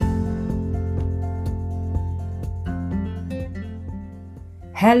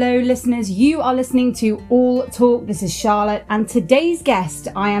Hello listeners, you are listening to All Talk. This is Charlotte, and today's guest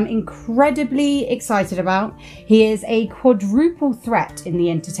I am incredibly excited about. He is a quadruple threat in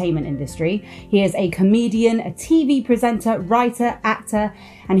the entertainment industry. He is a comedian, a TV presenter, writer, actor,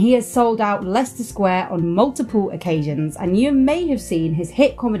 and he has sold out Leicester Square on multiple occasions. And you may have seen his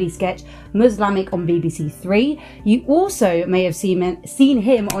hit comedy sketch Muslamic on BBC Three. You also may have seen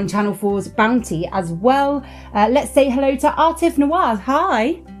him on Channel 4's Bounty as well. Let's say hello to Aatif Nawaz.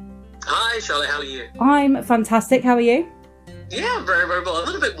 Hi. Hi, Charlotte. How are you? I'm fantastic. How are you? Yeah, very, very well. A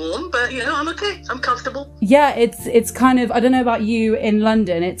little bit warm, but I'm okay. I'm comfortable. Yeah, it's kind of, I don't know about you in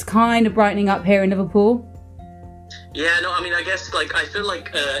London, it's kind of brightening up here in Liverpool. Yeah, no, I mean, I guess, I feel like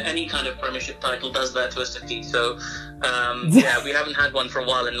any kind of Premiership title does that to a city. So, yeah, we haven't had one for a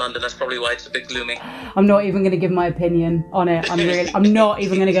while in London. That's probably why it's a bit gloomy. I'm not even going to give my opinion on it. I'm not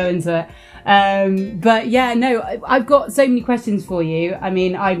even going to go into it. But yeah, no, I've got so many questions for you. I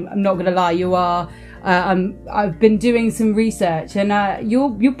mean, I'm not going to lie. You are, I've been doing some research, and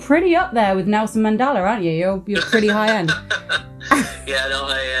you're pretty up there with Nelson Mandela, aren't you? You're pretty high end. Yeah, no,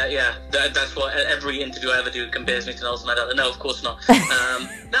 that's what every interview I ever do compares me to Nelson Mandela. No, of course not.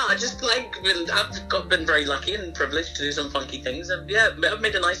 No, I just I've been very lucky and privileged to do some funky things, and yeah, I've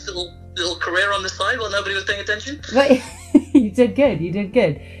made a nice little career on the side while nobody was paying attention. But you did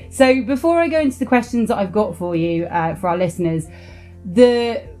good. So before I go into the questions that I've got for you, for our listeners,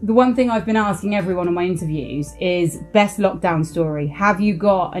 the one thing I've been asking everyone on my interviews is best lockdown story. Have you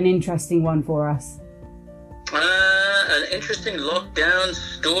got an interesting one for us? An interesting lockdown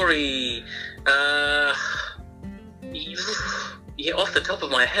story. Yeah, off the top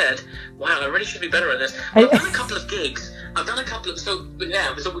of my head, wow, I really should be better at this. I've done a couple of gigs. So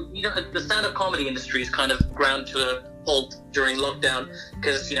the stand-up comedy industry is kind of ground to a halt during lockdown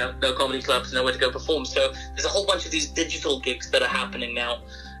because, no comedy clubs, nowhere to go perform. So there's a whole bunch of these digital gigs that are happening now.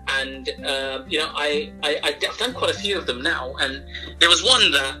 And, I've done quite a few of them now. And there was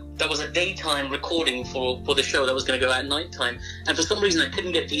one that was a daytime recording for the show that was going to go out at nighttime. And for some reason, I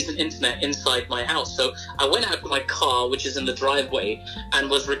couldn't get decent internet inside my house. So I went out to my car, which is in the driveway, and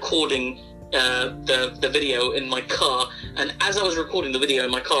was recording the video in my car. And as I was recording the video in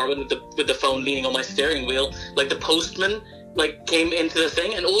my car, with the phone leaning on my steering wheel, the postman came into the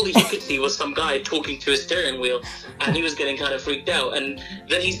thing, and all he could see was some guy talking to his steering wheel, and he was getting kind of freaked out. And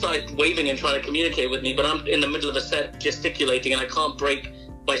then he started waving and trying to communicate with me, but I'm in the middle of a set gesticulating, and I can't break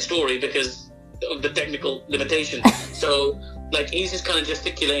my story because of the technical limitation. So he's just kind of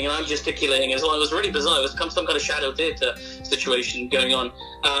gesticulating and I'm gesticulating as well. It was really bizarre. It was some kind of shadow theatre situation going on.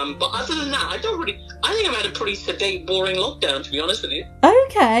 But other than that, I think I've had a pretty sedate, boring lockdown, to be honest with you.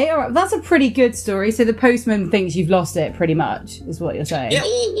 Okay, all right. That's a pretty good story. So the postman thinks you've lost it, pretty much, is what you're saying. Yeah,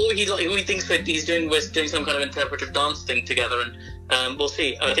 or he thinks that we're doing some kind of interpretive dance thing together, and we'll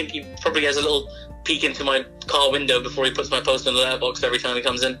see. I think he probably has a little peek into my car window before he puts my post in the letterbox every time he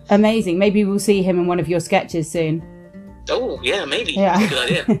comes in. Amazing. Maybe we'll see him in one of your sketches soon. Oh, yeah, maybe. Yeah. That's a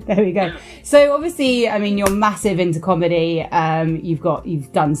good idea. There we go. Yeah. So obviously, I mean, you're massive into comedy.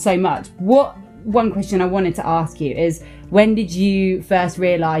 You've done so much. One question I wanted to ask you is, when did you first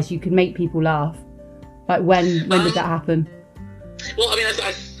realise you could make people laugh? When did that happen? Well, I mean,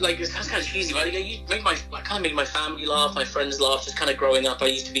 it sounds kind of cheesy, but I kind of made my family laugh, my friends laugh. Just kind of growing up, I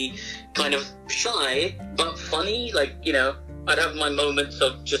used to be kind of shy but funny. I'd have my moments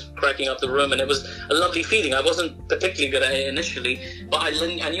of just cracking up the room, and it was a lovely feeling. I wasn't particularly good at it initially, but I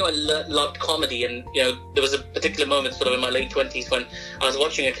knew I loved comedy, and there was a particular moment sort of in my late 20s when I was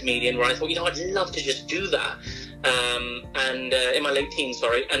watching a comedian where I thought, I'd love to just do that. And in my late teens,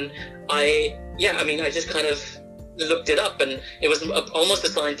 sorry, and I just kind of looked it up, and it was almost a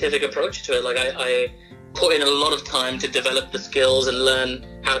scientific approach to it. I put in a lot of time to develop the skills and learn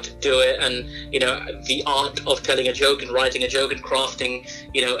how to do it, and the art of telling a joke and writing a joke and crafting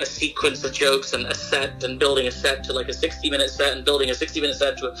a sequence of jokes and a set and building a set to a 60-minute set and building a 60-minute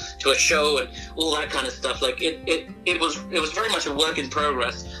set to a show and all that kind of stuff. It was very much a work in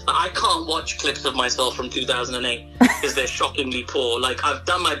progress. I can't watch clips of myself from 2008 because they're shockingly poor. I've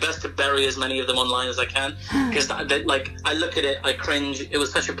done my best to bury as many of them online as I can, because I look at it, I cringe. It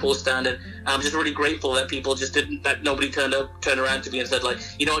was such a poor standard. I'm just really grateful that people just that nobody turned around to me and said,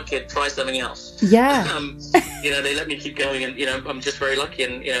 you know what, kid, try something else. Yeah. They let me keep going, and I'm just very lucky,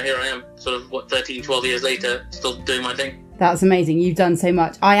 and here I am, sort of 13, 12 years later, still doing my thing. That's amazing. You've done so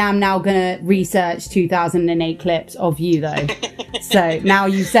much. I am now going to research 2008 clips of you, though. So now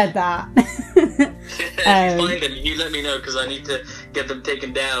you said that. If you find them, you let me know, because I need to get them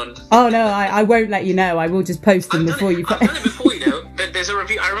taken down. Oh no, I won't let you know. I will just post them before you. I've done it before, There's a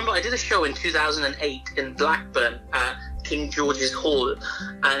review. I remember I did a show in 2008 in Blackburn at King George's Hall,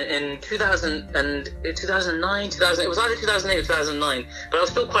 and in 2009, it was either 2008 or 2009, but I was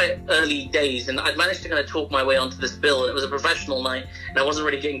still quite early days, and I'd managed to kind of talk my way onto this bill, and it was a professional night, and I wasn't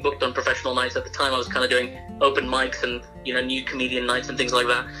really getting booked on professional nights at the time. I was kind of doing open mics and, you know, new comedian nights and things like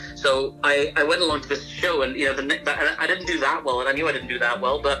that. So I went along to this show, and, you know, I didn't do that well, and I knew I didn't do that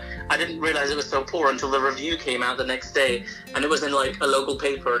well, but I didn't realize it was so poor until the review came out the next day, and it was in like a local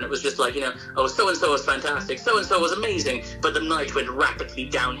paper, and it was just like, you know, oh, so-and-so was fantastic, so-and-so was amazing, but the night went rapidly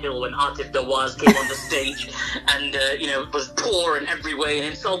downhill when Aatif Nawaz came on the stage and, you know, was poor in every way and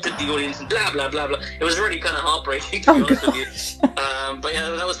insulted the audience and blah, blah, blah, blah. It was really kind of heartbreaking, to be honest with you. But yeah,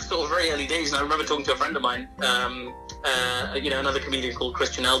 that was sort of very early days, and I remember talking to a friend of mine, you know, another comedian called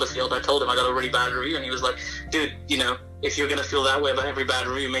Christian Elderfield. I told him I got a really bad review, and he was like, dude, you know, if you're going to feel that way about every bad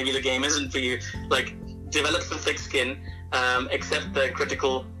review, maybe the game isn't for you. Like, develop some thick skin, accept the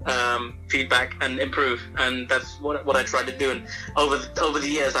critical feedback, and improve. And that's what I tried to do. And over the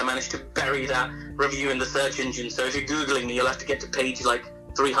years, I managed to bury that review in the search engine. So if you're Googling me, you'll have to get to page like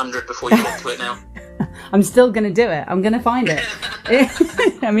 300 before you get to it now. I'm still going to do it. I'm going to find it.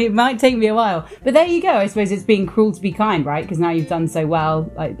 I mean, it might take me a while. But there you go. I suppose it's being cruel to be kind, right? Because now you've done so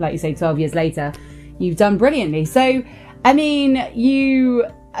well, like you say, 12 years later, you've done brilliantly. So, I mean,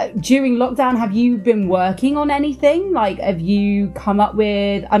 during lockdown, have you been working on anything? Like, have you come up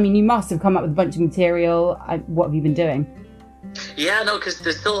with, I mean, you must have come up with a bunch of material. What have you been doing? Yeah, no, because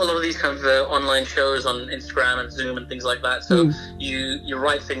there's still a lot of these kind of online shows on Instagram and Zoom and things like that. So you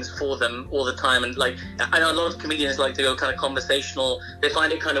write things for them all the time. And like, I know a lot of comedians like to go kind of conversational. They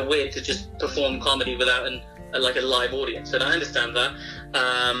find it kind of weird to just perform comedy without like a live audience. And I understand that.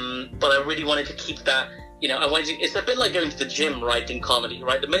 But I really wanted to keep that. You know, it's a bit like going to the gym writing comedy,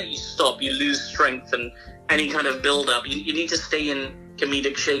 right? The minute you stop, you lose strength and any kind of build-up. You need to stay in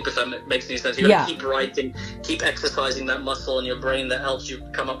comedic shape, if that makes any sense. You got to keep writing, keep exercising that muscle in your brain that helps you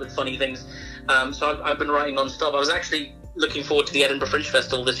come up with funny things. So I've been writing non-stop. I was actually looking forward to the Edinburgh Fringe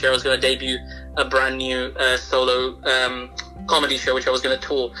Festival this year. I was going to debut a brand new solo comedy show, which I was going to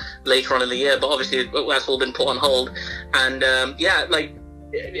tour later on in the year, but obviously that's all been put on hold. And yeah, like,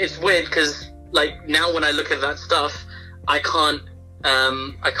 it's weird because, like, now when I look at that stuff, I can't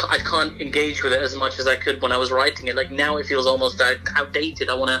engage with it as much as I could when I was writing it. Like, now it feels almost outdated.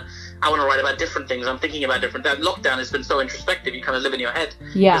 I wanna write about different things. I'm thinking about different. That lockdown has been so introspective. You kind of live in your head.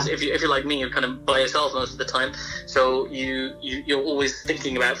 Yeah. If you're like me, you're kind of by yourself most of the time. So you're always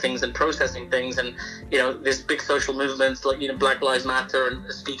thinking about things and processing things. And, you know, there's big social movements like, you know, Black Lives Matter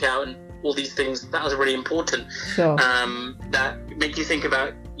and Speak Out and all these things. That was really important. Sure. That make you think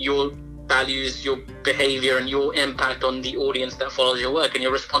about your values, your behavior, and your impact on the audience that follows your work, and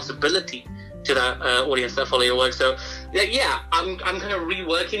your responsibility to that audience that follow your work. So yeah, I'm kind of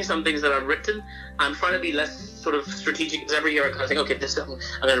reworking some things that I've written. I'm trying to be less sort of strategic, because every year I kind of think, okay,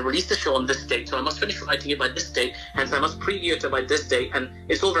 I'm going to release the show on this date, so I must finish writing it by this date, hence I must preview it by this date, and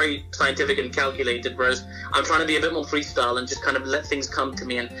it's all very scientific and calculated, whereas I'm trying to be a bit more freestyle and just kind of let things come to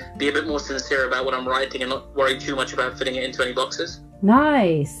me and be a bit more sincere about what I'm writing and not worry too much about fitting it into any boxes.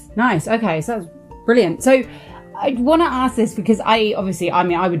 Nice. Okay, so that's brilliant. So I want to ask this because I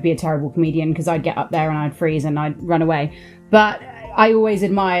would be a terrible comedian because I'd get up there and I'd freeze and I'd run away. But I always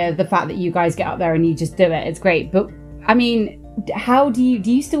admire the fact that you guys get up there and you just do it. It's great. But I mean, how do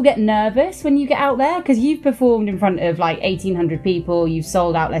you still get nervous when you get out there? Because you've performed in front of like 1,800 people. You've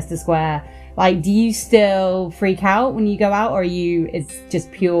sold out Leicester Square. Like, do you still freak out when you go out, or it's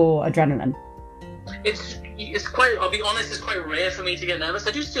just pure adrenaline? It's quite, I'll be honest, it's quite rare for me to get nervous.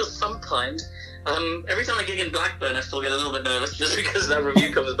 I do still sometimes. Every time I gig in Blackburn, I still get a little bit nervous just because that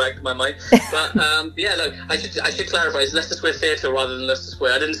review comes back to my mind. But yeah, look, I should clarify, it's Leicester Square Theatre rather than Leicester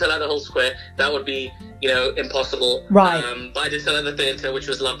Square. I didn't sell out the whole square. That would be, you know, impossible. Right. But I did sell out the theatre, which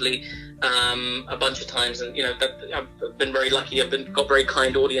was lovely, a bunch of times. And, you know, I've been very lucky. I've got very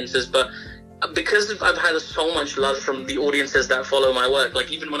kind audiences. But because I've had so much love from the audiences that follow my work,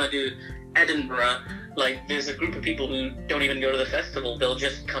 like even when I do Edinburgh, like there's a group of people who don't even go to the festival. They'll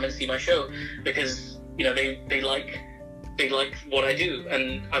just come and see my show because, you know, they like what I do,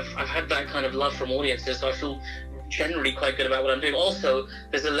 and I've had that kind of love from audiences, so I feel generally quite good about what I'm doing. Also,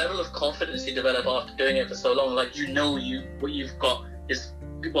 there's a level of confidence you develop after doing it for so long. Like, you know, what you've got is,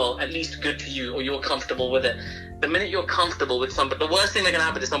 well, at least good to you, or you're comfortable with it. The minute you're comfortable with somebody, the worst thing that can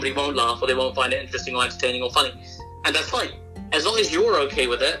happen is somebody won't laugh, or they won't find it interesting or entertaining or funny, and that's fine. As long as you're okay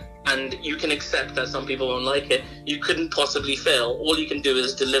with it, and you can accept that some people won't like it, you couldn't possibly fail. All you can do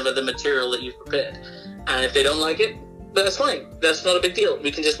is deliver the material that you've prepared. And if they don't like it, that's fine. That's not a big deal.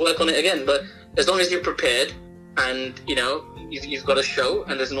 We can just work on it again. But as long as you're prepared and, you know, you've got a show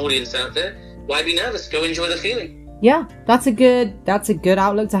and there's an audience out there, why be nervous? Go enjoy the feeling. Yeah, that's a good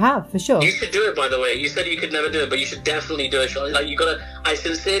outlook to have, for sure. You should do it, by the way. You said you could never do it, but you should definitely do it. Like, I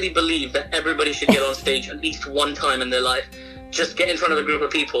sincerely believe that everybody should get on stage at least one time in their life. Just get in front of a group of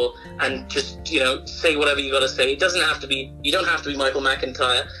people and just, say whatever you got to say. You don't have to be Michael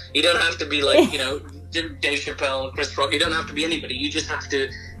McIntyre. You don't have to be like, Dave Chappelle, Chris Rock. You don't have to be anybody. You just have to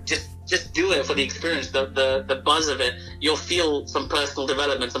just do it for the experience, the buzz of it. You'll feel some personal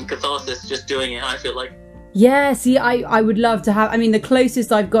development, some catharsis just doing it, I feel like. Yeah, see, I would love to have... I mean, the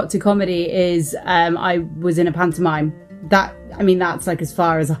closest I've got to comedy is I was in a pantomime. That's like as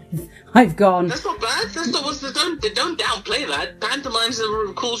far as I've gone. That's not bad. That's not don't downplay that. Pantomimes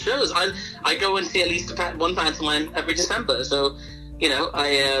are cool shows. I go and see at least one pantomime every December. So,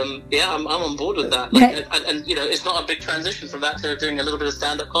 I'm on board with that. Like, and it's not a big transition from that to doing a little bit of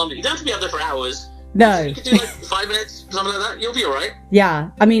stand-up comedy. You don't have to be out there for hours. No. You could do like 5 minutes, something like that. You'll be all right. Yeah.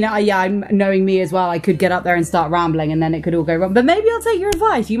 I mean, I'm knowing me as well. I could get up there and start rambling and then it could all go wrong. But maybe I'll take your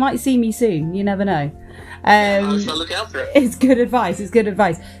advice. You might see me soon. You never know. I shall look out for it. It's good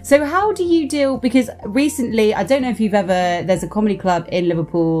advice. So how do you deal, because recently, I don't know if there's a comedy club in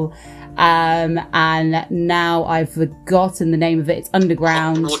Liverpool, and now I've forgotten the name of it. It's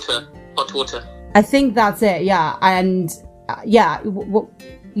underground. Hot water. I think that's it. Yeah. And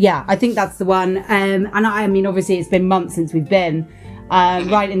I think that's the one. And I mean, obviously it's been months since we've been,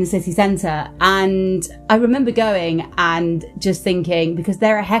 right in the city centre. And I remember going and just thinking, because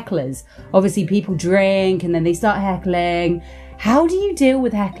there are hecklers, obviously people drink and then they start heckling. How do you deal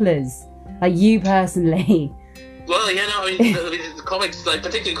with hecklers? Like, you personally? Well, the comics, like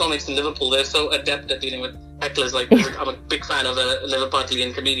particularly comics in Liverpool, they're so adept at dealing with hecklers. Like, I'm a big fan of a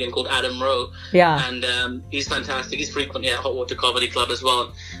Liverpudlian comedian called Adam Rowe. Yeah. And he's fantastic. He's frequently at Hot Water Comedy Club as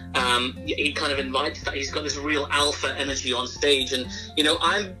well. He kind of invites that. He's got this real alpha energy on stage. And,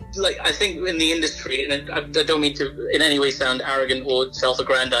 I'm like, I think in the industry, and I don't mean to in any way sound arrogant or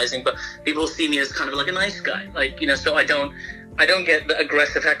self-aggrandizing, but people see me as kind of like a nice guy. Like, so I don't get the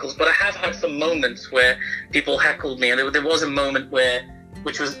aggressive heckles, but I have had some moments where people heckled me, and there was a moment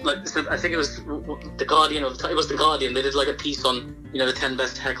which was like, so I think it was The Guardian, it was The Guardian. They did like a piece on, the 10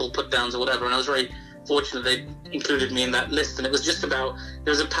 best heckle put downs or whatever, and I was very fortunate they included me in that list. And it was just about,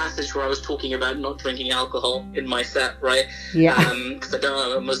 there was a passage where I was talking about not drinking alcohol in my set, right? Yeah. Because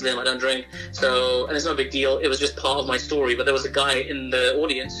I'm a Muslim, I don't drink, so, and it's no big deal. It was just part of my story. But there was a guy in the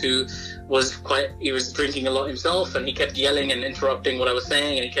audience who he was drinking a lot himself, and he kept yelling and interrupting what I was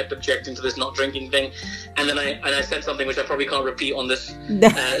saying, and he kept objecting to this not drinking thing. And then I said something which I probably can't repeat on this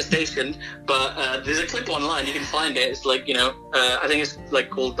station, but there's a clip online, you can find it. It's like, I think it's like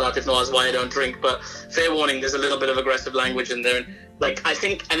called Aatif Nawaz, Why I Don't Drink, but fair warning, there's a little bit of aggressive language in there. And like, I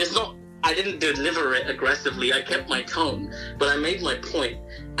think, and it's not, I didn't deliver it aggressively, I kept my tone, but I made my point.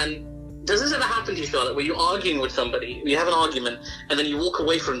 And does this ever happen to you, Charlotte, where you're arguing with somebody, you have an argument, and then you walk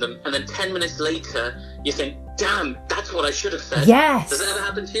away from them, and then 10 minutes later, you think, damn, that's what I should have said? Yes. Does that ever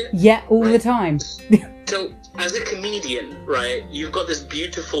happen to you? Yeah, all the time. So, as a comedian, right, you've got this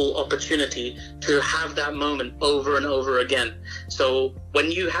beautiful opportunity to have that moment over and over again. So,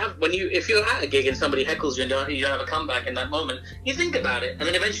 if you're at a gig and somebody heckles you and you don't have a comeback in that moment, you think about it, and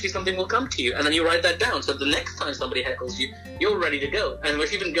then eventually something will come to you, and then you write that down. So the next time somebody heckles you, you're ready to go. And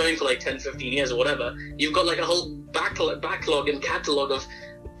if you've been going for like 10, 15 years or whatever, you've got like a whole backlog and catalogue of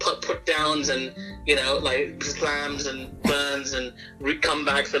put downs and like slams and burns and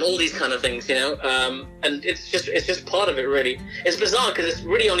comebacks and all these kind of things, and it's just part of it, really. It's bizarre because it's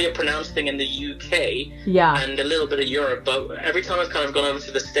really only a pronounced thing in the UK, and a little bit of Europe, but every time I've kind of gone over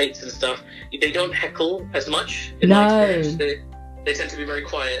to the States and stuff, they don't heckle as much in my experience. They tend to be very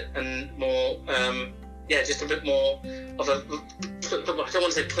quiet and more just a bit more of a, I don't want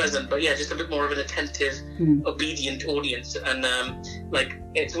to say pleasant, but just a bit more of an attentive, obedient audience. And like,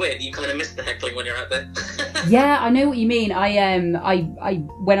 it's weird, you kind of miss the heckling when you're out there. Yeah, I know what you mean. I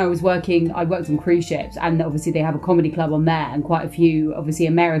when I was working, I worked on cruise ships, and obviously they have a comedy club on there, and quite a few obviously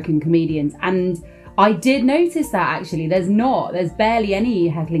American comedians. And I did notice that actually, there's barely any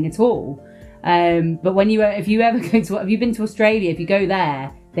heckling at all. But have you been to Australia? If you go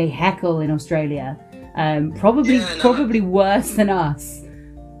there, they heckle in Australia. Probably worse than us.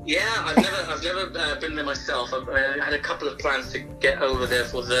 Yeah, I've never been there myself. I had a couple of plans to get over there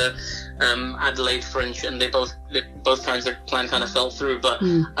for the Adelaide Fringe, and both times the plan kind of fell through. But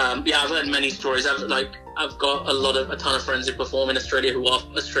I've heard many stories. I've got a ton of friends who perform in Australia who are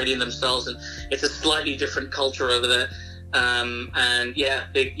Australian themselves, and it's a slightly different culture over there. And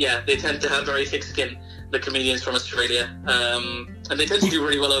they tend to have very thick skin, the comedians from Australia, and they tend to do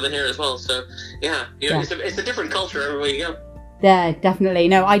really well over here as well. So it's a different culture everywhere you go. Yeah, definitely.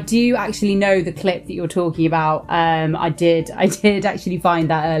 No, I do actually know the clip that you're talking about. I did actually find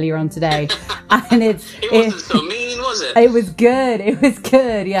that earlier on today, and it wasn't so mean, was it? It was good. It was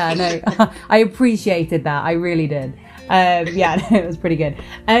good. Yeah, no, I appreciated that. I really did. Yeah, no, it was pretty good.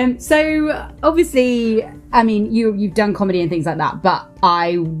 So obviously, I mean, you've done comedy and things like that, but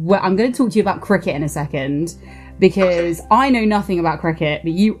I'm going to talk to you about cricket in a second, because I know nothing about cricket,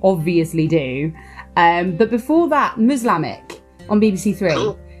 but you obviously do. But before that, Muslamic on BBC Three.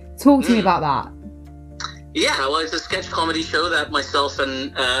 Cool. Talk to me about that. Yeah, well, it's a sketch comedy show that myself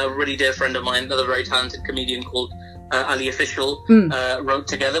and a really dear friend of mine, another very talented comedian called Ali Official, wrote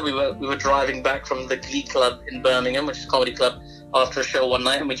together. We were driving back from the Glee Club in Birmingham, which is a comedy club, after a show one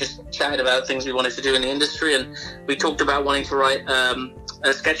night, and we just chatted about things we wanted to do in the industry, and we talked about wanting to write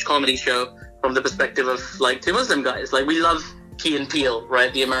a sketch comedy show from the perspective of like two Muslim guys. Like, we love Key and Peele,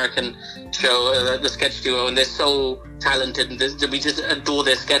 right? The American show, the sketch duo, and they're so talented, and we just adore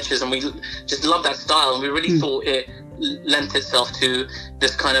their sketches, and we just love that style, and we really thought it lent itself to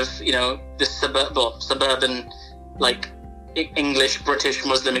this kind of, you know, this suburban, like, English British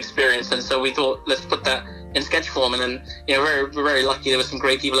Muslim experience. And so we thought, let's put that in sketch form. And then, you know, we're very lucky. There were some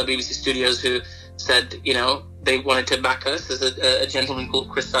great people at BBC Studios who said, you know, they wanted to back us. There's a gentleman called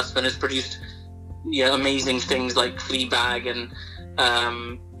Chris Sussman who's produced, you know, amazing things like Fleabag and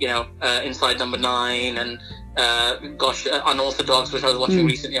you know, Inside Number 9 and Unorthodox, which I was watching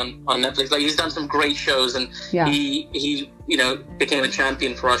recently on Netflix. Like, he's done some great shows, and he you know, became a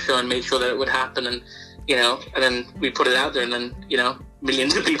champion for our show and made sure that it would happen. And, you know, and then we put it out there, and then, you know,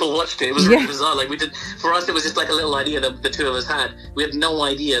 millions of people watched it. It was really bizarre. Like, for us, it was just like a little idea that the two of us had. We had no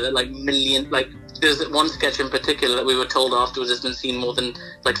idea that there's one sketch in particular that we were told afterwards has been seen more than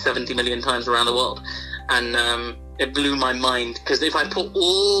like 70 million times around the world. And it blew my mind, because if I put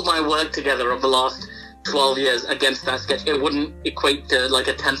all my work together of the last 12 years against that sketch, it wouldn't equate to like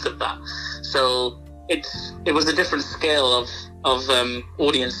a tenth of that. So it was a different scale of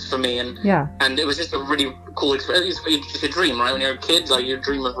audience for me, and it was just a really cool experience. It's just a dream, right? When you're a kid, like, you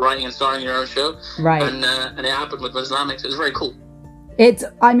dream of writing and starring your own show, right? And it happened with Muslamic, so it was very cool. It's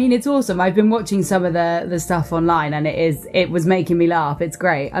awesome. I've been watching some of the stuff online, and it was making me laugh. It's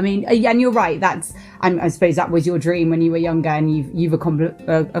great. I mean, and you're right. I suppose that was your dream when you were younger, and you've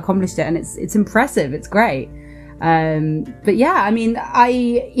accomplished it, and it's impressive. It's great. But yeah, I mean,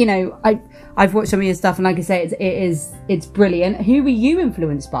 I've watched some of your stuff, and like I say, it's brilliant. Who were you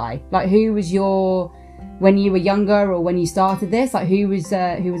influenced by? Like, who was when you were younger, or when you started this? Like, who was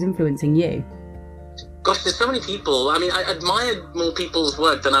influencing you? Gosh, there's so many people. I mean, I admired more people's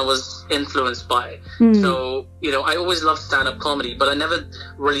work than I was influenced by. So, you know, I always loved stand-up comedy, but I never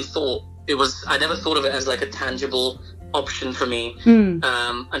really thought I never thought of it as like a tangible option for me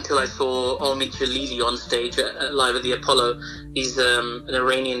until I saw Omid Jalili on stage live at the Apollo. He's an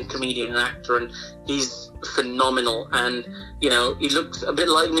Iranian comedian and actor, and he's phenomenal. And, you know, he looks a bit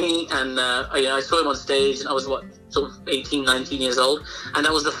like me, and I saw him on stage, and I was sort of 18, 19 years old, and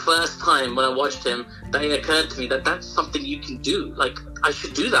that was the first time when I watched him that it occurred to me that that's something you can do. Like, I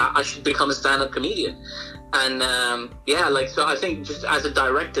should do that. I should become a stand-up comedian. And so I think just as a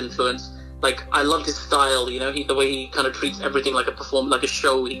direct influence, like, I loved his style, you know, the way he kind of treats everything like a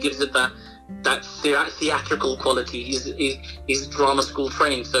show. He gives it that theatrical quality. He's drama school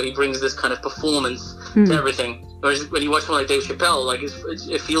trained, so he brings this kind of performance to everything. Whereas when you watch someone like Dave Chappelle, like,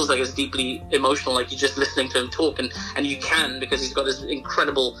 it feels like it's deeply emotional, like you're just listening to him talk, and you can, because he's got this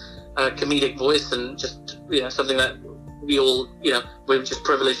incredible comedic voice, and just, you know, something that we all, you know, we're just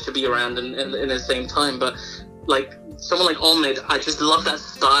privileged to be around in the same time. But like, someone like Omid, I just love that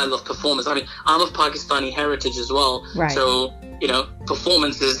style of performance. I mean, I'm of Pakistani heritage as well, right? So, you know,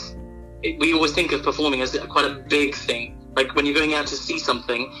 performance we always think of performing as quite a big thing. Like, when you're going out to see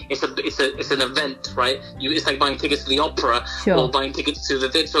something, it's an event, right? It's like buying tickets to the opera, or buying tickets to the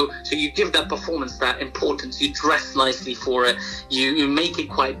theatre. So you give that performance that importance. You dress nicely for it. You make it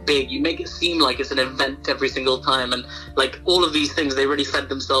quite big. You make it seem like it's an event every single time. And like, all of these things, they really fed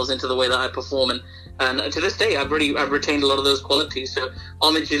themselves into the way that I perform. And to this day, I've retained a lot of those qualities. So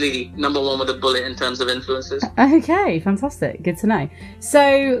Omid Jalili, number one with a bullet in terms of influences. Okay, fantastic. Good to know.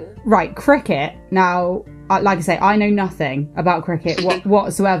 So, right, cricket. Now, like I say, I know nothing about cricket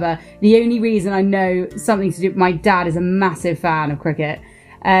whatsoever. The only reason I know something to do, my dad is a massive fan of cricket.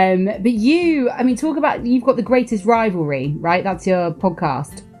 But talk about, you've got The Greatest Rivalry, right? That's your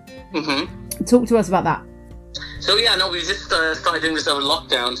podcast. Mm-hmm. Talk to us about that. So we just started doing this over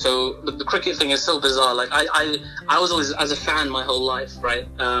lockdown. So the cricket thing is so bizarre. Like, I was always as a fan my whole life, right?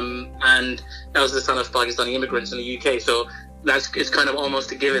 And I was the son of Pakistani immigrants in the UK. So it's kind of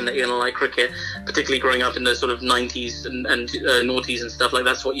almost a given that you're going to like cricket, particularly growing up in the sort of 90s and noughties and stuff. Like,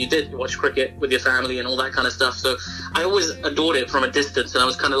 that's what you did. You watch cricket with your family and all that kind of stuff. So I always adored it from a distance, and I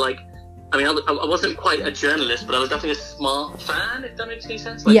was kind of like, I mean, I wasn't quite a journalist, but I was definitely a smart fan, if that makes any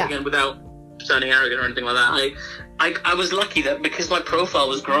sense. Like, again, without sounding arrogant or anything like that. I was lucky that because my profile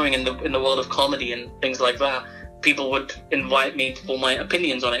was growing in the world of comedy and things like that, people would invite me for my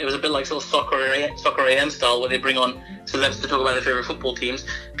opinions on it. It was a bit like sort of Soccer AM style, where they bring on celebs to talk about their favourite football teams.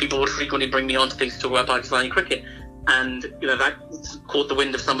 People would frequently bring me on to things to talk about Pakistani cricket. And, you know, that caught the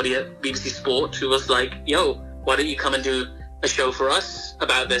wind of somebody at BBC Sport who was like, yo, why don't you come and do a show for us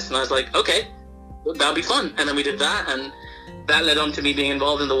about this? And I was like, okay, that'll be fun. And then we did that, and that led on to me being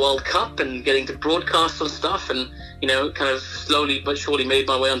involved in the World Cup and getting to broadcast some stuff, and, you know, kind of slowly but surely made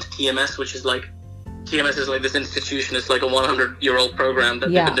my way onto TMS, which is like, TMS is like this institution. It's like a 100-year-old program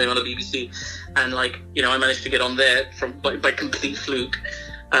that they've been doing on the BBC. And, like, you know, I managed to get on there by complete fluke.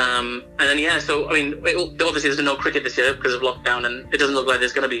 And then, so, I mean, obviously there's no cricket this year because of lockdown, and it doesn't look like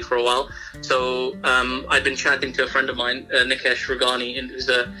there's going to be for a while. So I've been chatting to a friend of mine, Nikesh Ragani, who's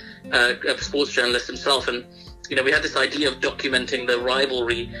a sports journalist himself, and, you know, we had this idea of documenting the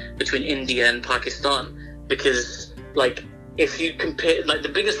rivalry between India and Pakistan, because, like, if you compare, like, the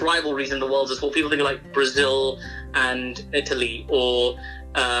biggest rivalries in the world is what people think of, like Brazil and Italy, or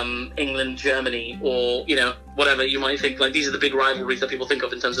England, Germany, or, you know, whatever you might think. Like, these are the big rivalries that people think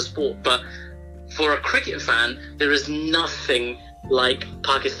of in terms of sport. But for a cricket fan, there is nothing like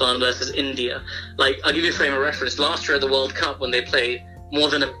Pakistan versus India. Like, I'll give you a frame of reference. Last year at the World Cup, when they played, more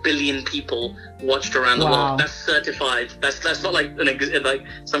than 1 billion people watched around the world. That's certified. That's not like like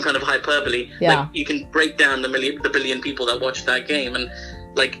some kind of hyperbole. Like, you can break down the billion people that watched that game, and,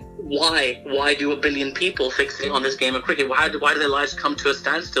 like, why do 1 billion people fixate on this game of cricket? Why do their lives come to a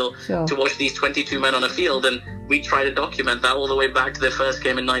standstill to watch these 22 men on a field? And we try to document that all the way back to their first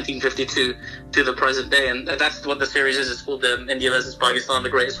game in 1952 to the present day. And that's what the series is. It's called India versus Pakistan, the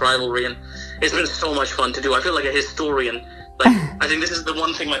greatest rivalry. And it's been so much fun to do. I feel like a historian. Like, I think this is the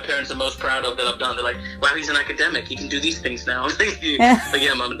one thing my parents are most proud of that I've done. They're like, wow, he's an academic. He can do these things now. Like,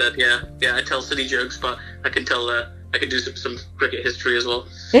 yeah, mum and dad, yeah, I tell silly jokes, but I can tell I can do some cricket history as well.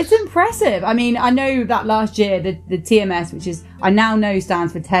 It's impressive. I mean, I know that last year, the TMS, which is, I now know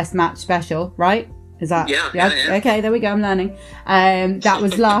stands for Test Match Special, right? Is that? Yeah. Okay, there we go. I'm learning. That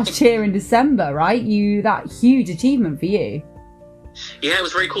was last year in December, right? That huge achievement for you. Yeah, it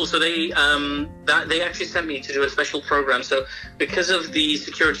was very cool. So they actually sent me to do a special program. So because of the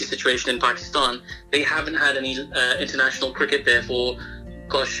security situation in Pakistan, they haven't had any international cricket there for,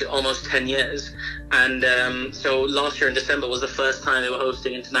 almost 10 years. And so last year in December was the first time they were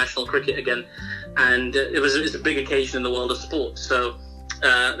hosting international cricket again. And it's a big occasion in the world of sport. So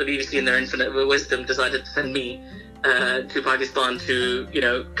the BBC, in their infinite wisdom, decided to send me to Pakistan to, you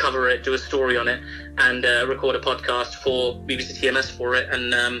know, cover it, do a story on it, and record a podcast for BBC TMS for it.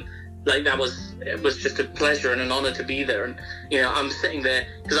 And it was just a pleasure and an honor to be there. And, you know, I'm sitting there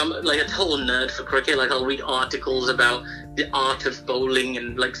because I'm like a total nerd for cricket. Like, I'll read articles about the art of bowling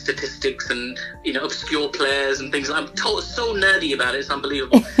and, like, statistics and, you know, obscure players and things. I'm so nerdy about it. It's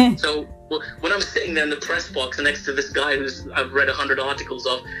unbelievable. So when I'm sitting there in the press box next to this guy who's I've read 100 articles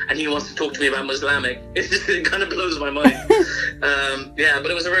of, and he wants to talk to me about Islamic, it kind of blows my mind.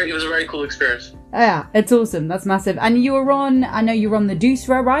 But it was a very cool experience. Yeah, it's awesome. That's massive. And I know you were on the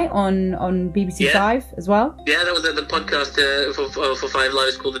Doosra, right? On BBC 5 as well? Yeah, that was the podcast for 5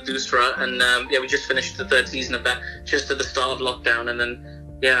 Live called the Doosra. And we just finished the 3rd season of that just at the start of lockdown. And then,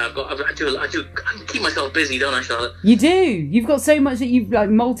 I keep myself busy, don't I, Charlotte? You do. You've got so much that you've, like,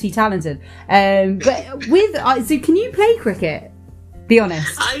 multi-talented. But so can you play cricket? Be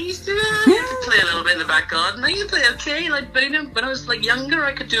honest. I used to play a little bit in the back garden. I used to play okay, like, but, you know, when I was, like, younger,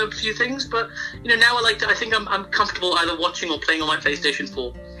 I could do a few things. But, you know, now I think I'm comfortable either watching or playing on my PlayStation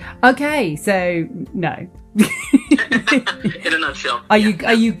 4. Okay, so no. In a nutshell. Are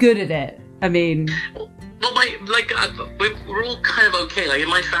you good at it? I mean. Well, we're all kind of okay. Like, in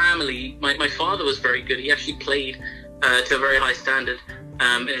my family, my father was very good. He actually played to a very high standard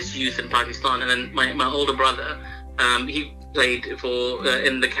in his youth in Pakistan. And then my older brother, he played for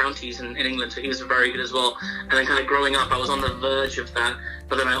in the counties in England, so he was very good as well. And then kind of growing up, I was on the verge of that,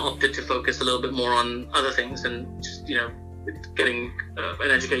 but then I opted to focus a little bit more on other things and just, you know, getting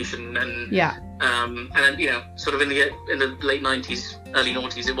an education and then, you know, sort of in the late 90s, early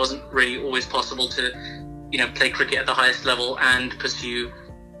noughties, it wasn't really always possible to, you know, play cricket at the highest level and pursue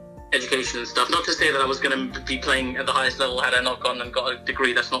education and stuff. Not to say that I was going to be playing at the highest level had I not gone and got a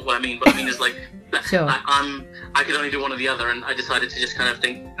degree. That's not what I mean. But I mean is like, sure. I could only do one or the other, and I decided to just kind of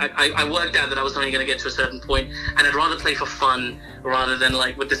think. I worked out that I was only going to get to a certain point, and I'd rather play for fun rather than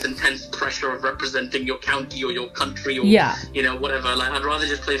like with this intense pressure of representing your county or your country or you know, whatever. Like, I'd rather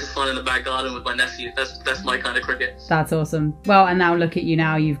just play for fun in the back garden with my nephew. That's my kind of cricket. That's awesome. Well, and now look at you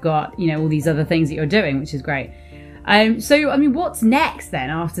now. You've got, you know, all these other things that you're doing, which is great. So, I mean, what's next then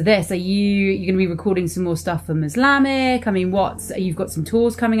after this? Are you going to be recording some more stuff from Islamic? I mean, you've got some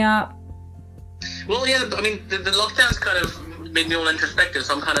tours coming up? Well, yeah, I mean, the lockdown's kind of made me all introspective,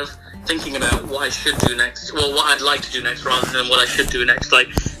 so I'm kind of thinking about what I should do next. Well, what I'd like to do next rather than what I should do next. Like,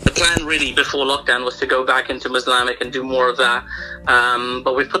 the plan really before lockdown was to go back into Islamic and do more of that.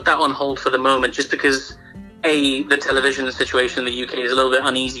 But we've put that on hold for the moment just because, the television situation in the UK is a little bit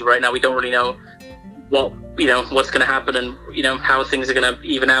uneasy right now. We don't really know what's going to happen and, you know, how things are going to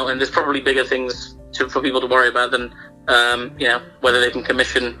even out. And there's probably bigger things for people to worry about than, you know, whether they can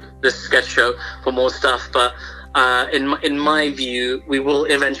commission this sketch show for more stuff. But in my view, we will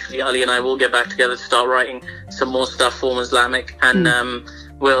eventually, Ali and I will get back together to start writing some more stuff for Islamic. And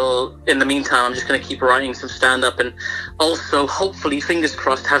we'll, in the meantime, I'm just going to keep writing some stand-up and also, hopefully, fingers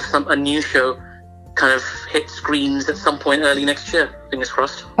crossed, have a new show kind of hit screens at some point early next year. Fingers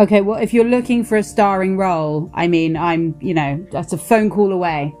crossed. Okay, well, if you're looking for a starring role, I mean, that's a phone call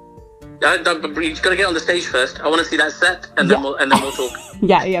away. You've got to get on the stage first. I want to see that set, and then we'll talk.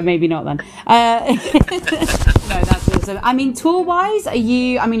 yeah, maybe not then. No, that's awesome. I mean, tour-wise, I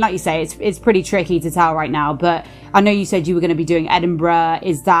mean, like you say, it's pretty tricky to tell right now, but I know you said you were going to be doing Edinburgh.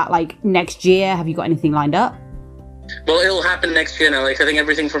 Is that like next year? Have you got anything lined up? Well, it'll happen next year now. Like, I think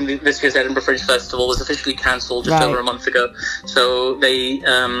everything from this year's Edinburgh Fringe Festival was officially cancelled just over a month ago. So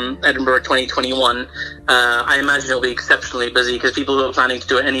Edinburgh 2021, I imagine it'll be exceptionally busy because people who are planning to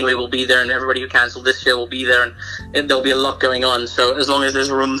do it anyway will be there, and everybody who cancelled this year will be there, and there'll be a lot going on. So as long as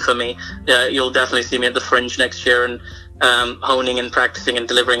there's room for me, you'll definitely see me at the Fringe next year and honing and practicing and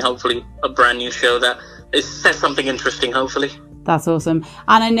delivering, hopefully, a brand new show that says something interesting, hopefully. That's awesome.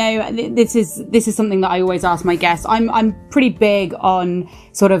 And I know this is something that I always ask my guests. I'm pretty big on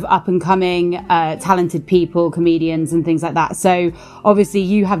sort of up and coming talented people, comedians and things like that. So obviously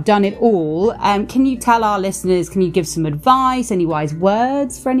you have done it all. Can you tell our listeners, can you give some advice, any wise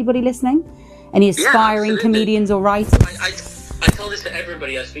words for anybody listening? Any aspiring comedians or writers? I tell this to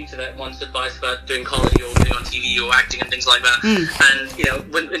everybody I speak to that wants advice about doing comedy or being on TV or acting and things like that. And, you know,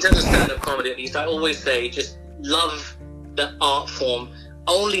 in terms of stand-up comedy at least, I always say just love the art form.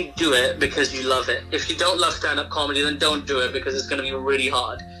 Only do it because you love it. If you don't love stand-up comedy, then don't do it because it's going to be really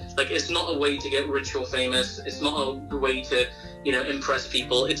hard. Like, it's not a way to get rich or famous. It's not a way to, you know, impress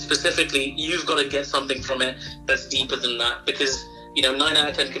people. It's specifically, you've got to get something from it that's deeper than that because, you know, 9 out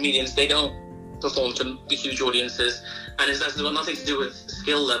of 10 comedians, they don't perform to huge audiences, and that's got nothing to do with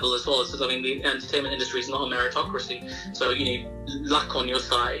skill level as well. So, I mean, the entertainment industry is not a meritocracy, so you need luck on your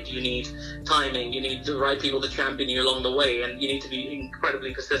side, you need timing, you need the right people to champion you along the way, and you need to be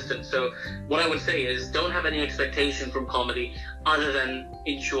incredibly persistent. So what I would say is don't have any expectation from comedy other than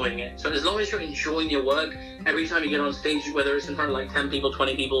enjoying it. So as long as you're enjoying your work, every time you get on stage, whether it's in front of like 10 people,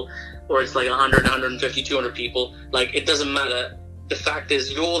 20 people, or it's like 100, 150, 200 people, like, it doesn't matter. The fact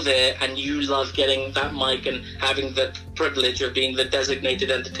is you're there and you love getting that mic and having the privilege of being the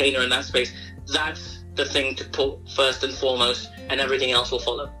designated entertainer in that space. That's the thing to put first and foremost, and everything else will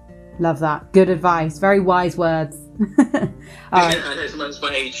follow. Love that. Good advice. Very wise words. All right. It's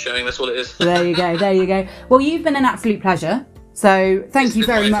my age showing, that's what it is. There you go. There you go. Well, you've been an absolute pleasure. So thank you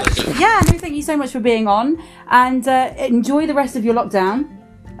very much. Yeah, no, thank you so much for being on, and enjoy the rest of your lockdown.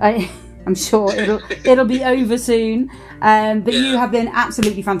 I'm sure it'll be over soon. But you have been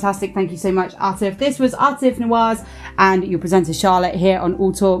absolutely fantastic. Thank you so much, Aatif. This was Aatif Nawaz and your presenter Charlotte here on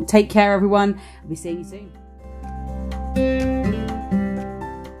All Talk. Take care, everyone. I'll be seeing you soon.